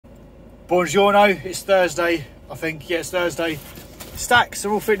Buongiorno, it's Thursday, I think. Yeah, it's Thursday. Stacks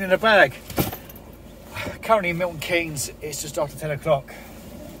are all fitting in a bag. Currently in Milton Keynes, it's just after 10 o'clock.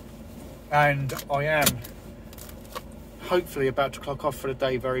 And I am hopefully about to clock off for the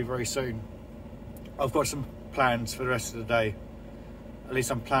day very, very soon. I've got some plans for the rest of the day. At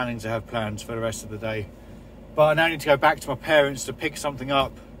least I'm planning to have plans for the rest of the day. But I now need to go back to my parents to pick something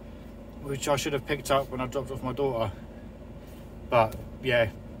up, which I should have picked up when I dropped off my daughter. But yeah,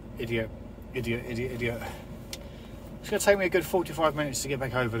 idiot. It's going to take me a good 45 minutes to get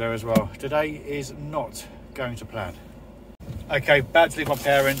back over there as well. Today is not going to plan. Okay, about to leave my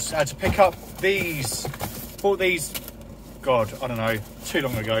parents. I had to pick up these. Bought these, God, I don't know, too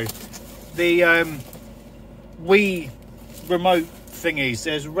long ago. The Wii remote thingies.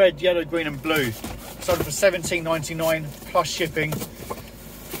 There's red, yellow, green and blue. Sold them for $17.99 plus shipping.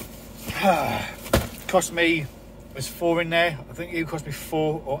 Cost me, there's 4 in there. I think it cost me £4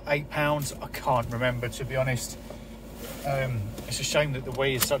 or £8. I can't remember, to be honest. It's a shame that the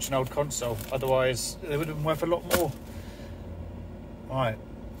Wii is such an old console. Otherwise, it would have been worth a lot more. Right,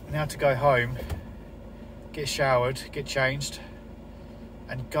 now to go home, get showered, get changed,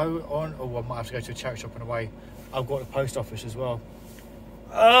 and go on. Oh, I might have to go to a charity shop on the way. I've got the post office as well.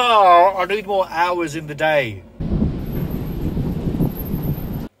 Oh, I need more hours in the day.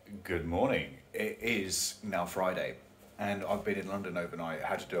 Good morning. It is now Friday, and I've been in London overnight. I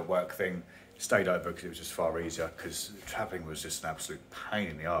had to do a work thing, stayed over because it was just far easier, because travelling was just an absolute pain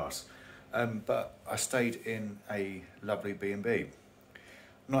in the arse. But I stayed in a lovely B&B.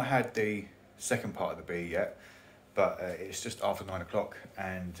 Not had the second part of the B yet, but it's just after 9 o'clock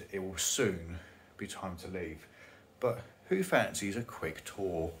and it will soon be time to leave. But who fancies a quick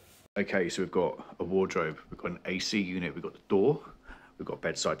tour? Okay, so we've got a wardrobe, we've got an AC unit, we've got the door, we've got a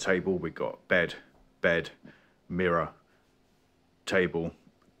bedside table, we've got bed, mirror, table,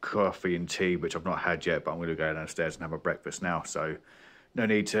 coffee and tea, which I've not had yet, but I'm going to go downstairs and have my breakfast now, so no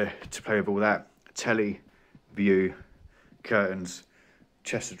need to play with all that. Telly, view, curtains,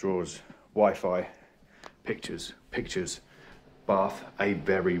 chest of drawers, Wi-Fi, pictures, bath, a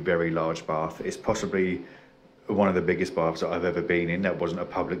very, very large bath. It's possibly one of the biggest baths that I've ever been in that wasn't a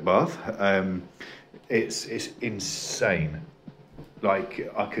public bath. It's insane.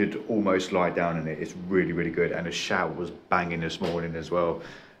 Like, I could almost lie down in it. It's really, really good. And the shower was banging this morning as well.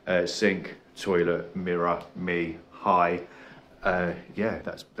 Sink, toilet, mirror, me, hi. Yeah,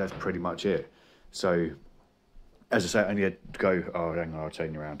 that's pretty much it. So, as I say, I only had to go, oh, hang on, I'll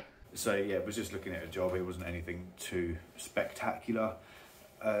turn you around. So yeah, I was just looking at a job. It wasn't anything too spectacular.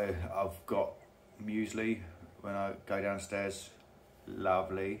 I've got muesli when I go downstairs,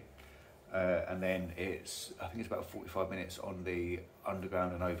 lovely. And then I think it's about 45 minutes on the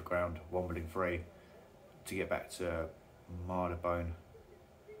underground and overground Womberling free to get back to Marylebone.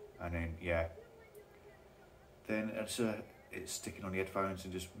 And then, yeah. Then it's sticking on the headphones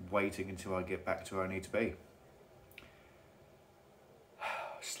and just waiting until I get back to where I need to be.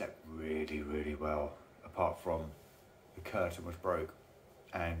 Slept really, really well, apart from the curtain was broke,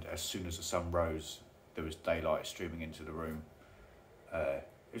 and as soon as the sun rose, there was daylight streaming into the room. It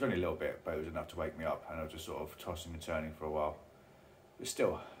was only a little bit, but it was enough to wake me up, and I was just sort of tossing and turning for a while. But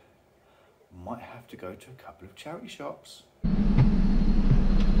still, might have to go to a couple of charity shops.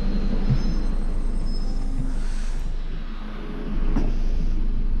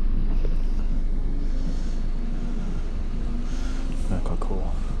 Quite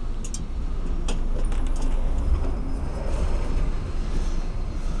cool.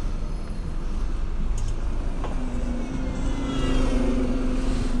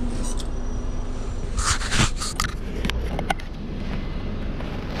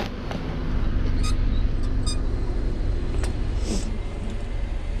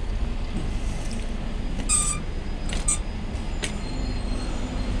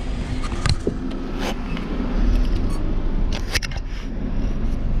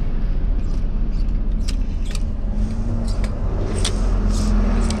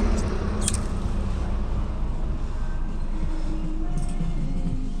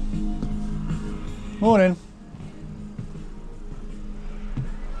 Morning.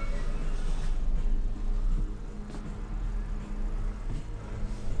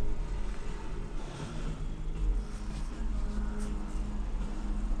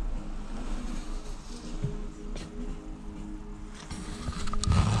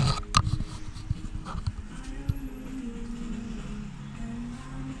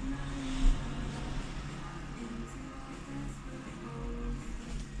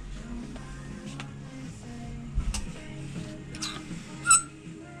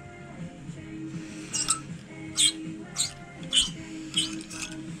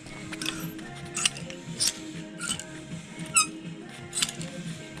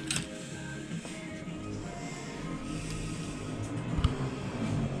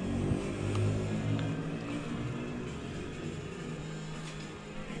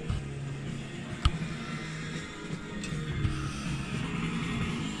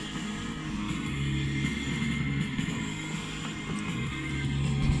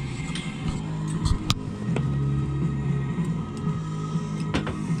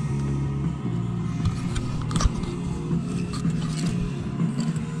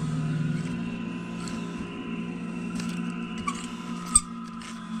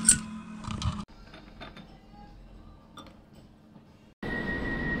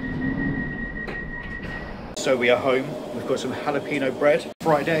 So we are home. We've got some jalapeno bread,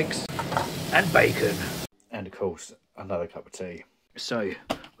 fried eggs and bacon. And of course, another cup of tea. So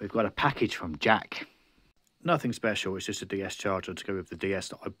we've got a package from Jack. Nothing special, it's just a DS charger to go with the DS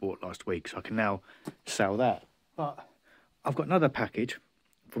that I bought last week. So I can now sell that. But I've got another package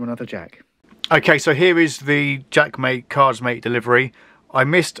from another Jack. Okay, so here is the Jackmate Cardsmate delivery. I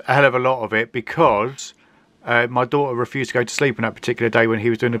missed a hell of a lot of it because my daughter refused to go to sleep on that particular day when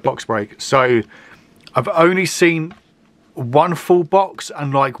he was doing the box break. So I've only seen one full box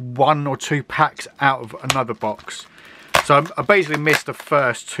and like 1 or 2 packs out of another box. So I basically missed the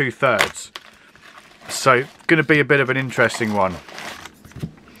first 2/3. So going to be a bit of an interesting one.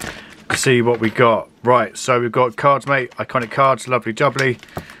 See what we got. Right, so we've got Cardsmate, iconic cards, lovely jubbly.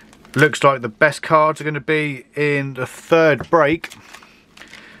 Looks like the best cards are going to be in the 3rd break.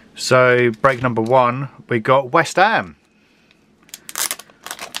 So break number 1, we got West Ham.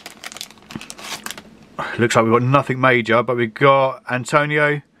 Looks like we've got nothing major, but we've got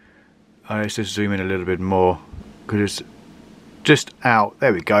Antonio. Let's just zoom in a little bit more because it's just out.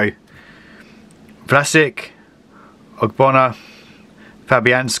 There we go. Vlasic, Ogbonna,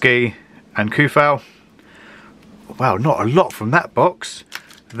 Fabianski and Kufal. Wow, not a lot from that box.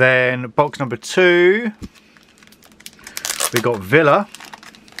 Then box number 2, we got Villa.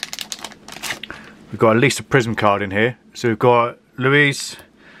 We've got at least a Prism card in here. So we've got Luis,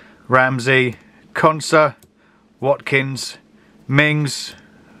 Ramsey, Konsa, Watkins, Mings,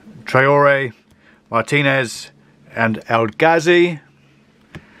 Traore, Martinez and El Ghazi.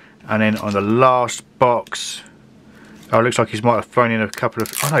 And then on the last box, oh, it looks like he might have thrown in a couple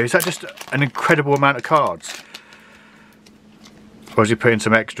of... Oh no, is that just an incredible amount of cards? Or has he put in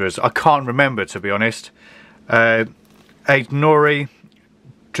some extras? I can't remember, to be honest. Nori,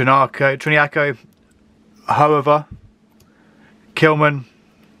 Triniaco, However, Kilman,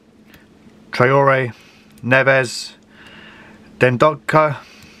 Traore, Neves, Dendonka,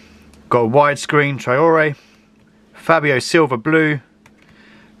 got a widescreen Traore, Fabio Silva Blue,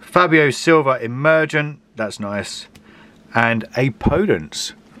 Fabio Silva Emergent, that's nice, and a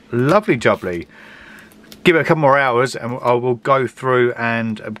Podence, lovely jubbly. Give it a couple more hours and I will go through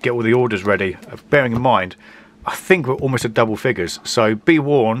and get all the orders ready. Bearing in mind, I think we're almost at double figures, so be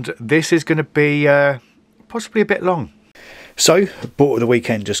warned, this is going to be possibly a bit long. So, bought at the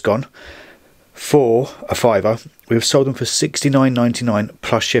weekend just gone for a £5. We've sold them for £69.99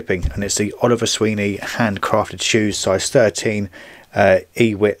 plus shipping, and it's the Oliver Sweeney handcrafted shoes, size 13,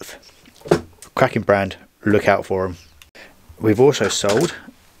 E-width. Cracking brand, look out for them. We've also sold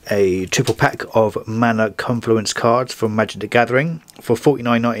a triple pack of Mana Confluence cards from Magic the Gathering for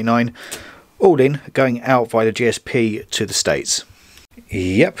 £49.99, all in, going out via the GSP to the States.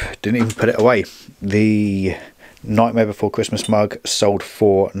 Yep, didn't even put it away. The Nightmare Before Christmas mug sold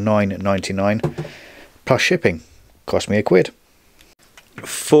for £9.99 plus shipping, cost me £1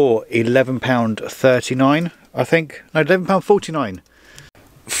 for £11.39, I think. No, £11.49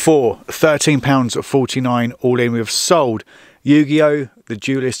 for £13.49 all in. We've sold Yu-Gi-Oh! The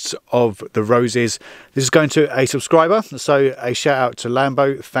Duelists of the Roses. This is going to a subscriber, so a shout out to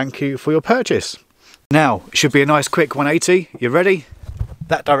Lambo. Thank you for your purchase. Now, it should be a nice quick 180. You ready?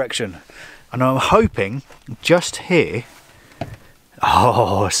 That direction. And I'm hoping just here.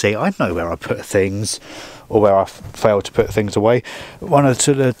 Oh, see, I know where I put things, or where I failed to put things away. One of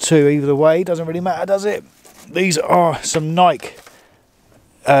the two either way, doesn't really matter, does it? These are some Nike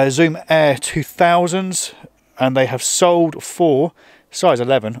Zoom Air 2000s, and they have sold for size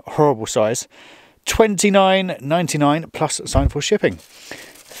 11, horrible size, £29.99 plus sign for shipping.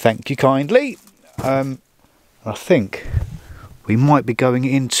 Thank you kindly. I think we might be going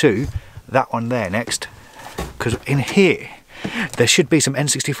into that one there next, because in here there should be some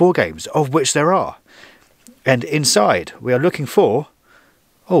N64 games, of which there are, and inside we are looking for,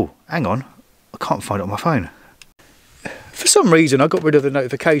 oh hang on, I can't find it on my phone. For some reason I got rid of the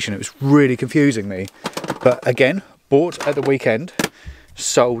notification, it was really confusing me. But again, bought at the weekend,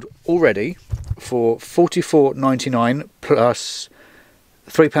 sold already for £44.99 plus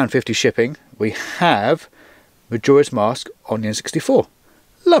 £3.50 shipping. We have Majora's Mask on the N64.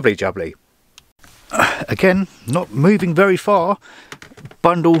 Lovely jubbly. Again, not moving very far.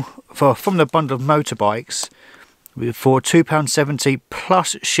 Bundle from the bundle of motorbikes for £2.70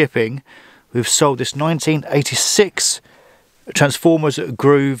 plus shipping. We've sold this 1986 Transformers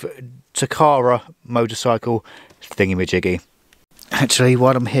Groove Takara motorcycle thingy-majiggy. Actually,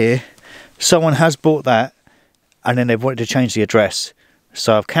 while I'm here, someone has bought that and then they've wanted to change the address.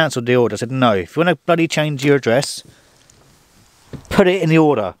 So I've cancelled the order. I said, no, if you want to bloody change your address, put it in the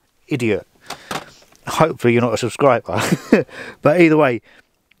order, idiot. Hopefully you're not a subscriber. But either way,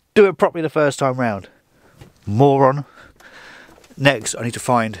 do it properly the first time round. moron. Next, I need to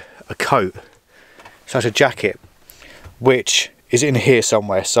find a coat, such a jacket, which is in here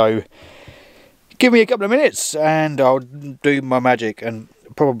somewhere. So give me a couple of minutes and I'll do my magic and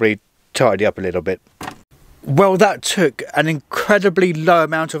probably tidy up a little bit. Well, that took an incredibly low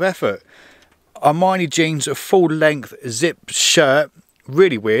amount of effort. Armani jeans, a full length zip shirt,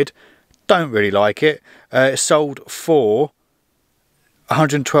 really weird, don't really like it. It sold for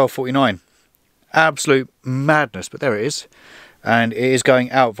 $112.49. Absolute madness, but there it is. And it is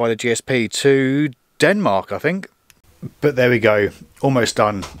going out via the GSP to Denmark, I think. But there we go, almost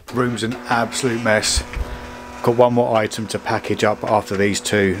done. Room's an absolute mess. Got one more item to package up after these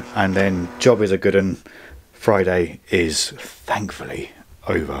two, and then job is a good one. Friday is thankfully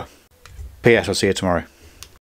over. P.S. I'll see you tomorrow.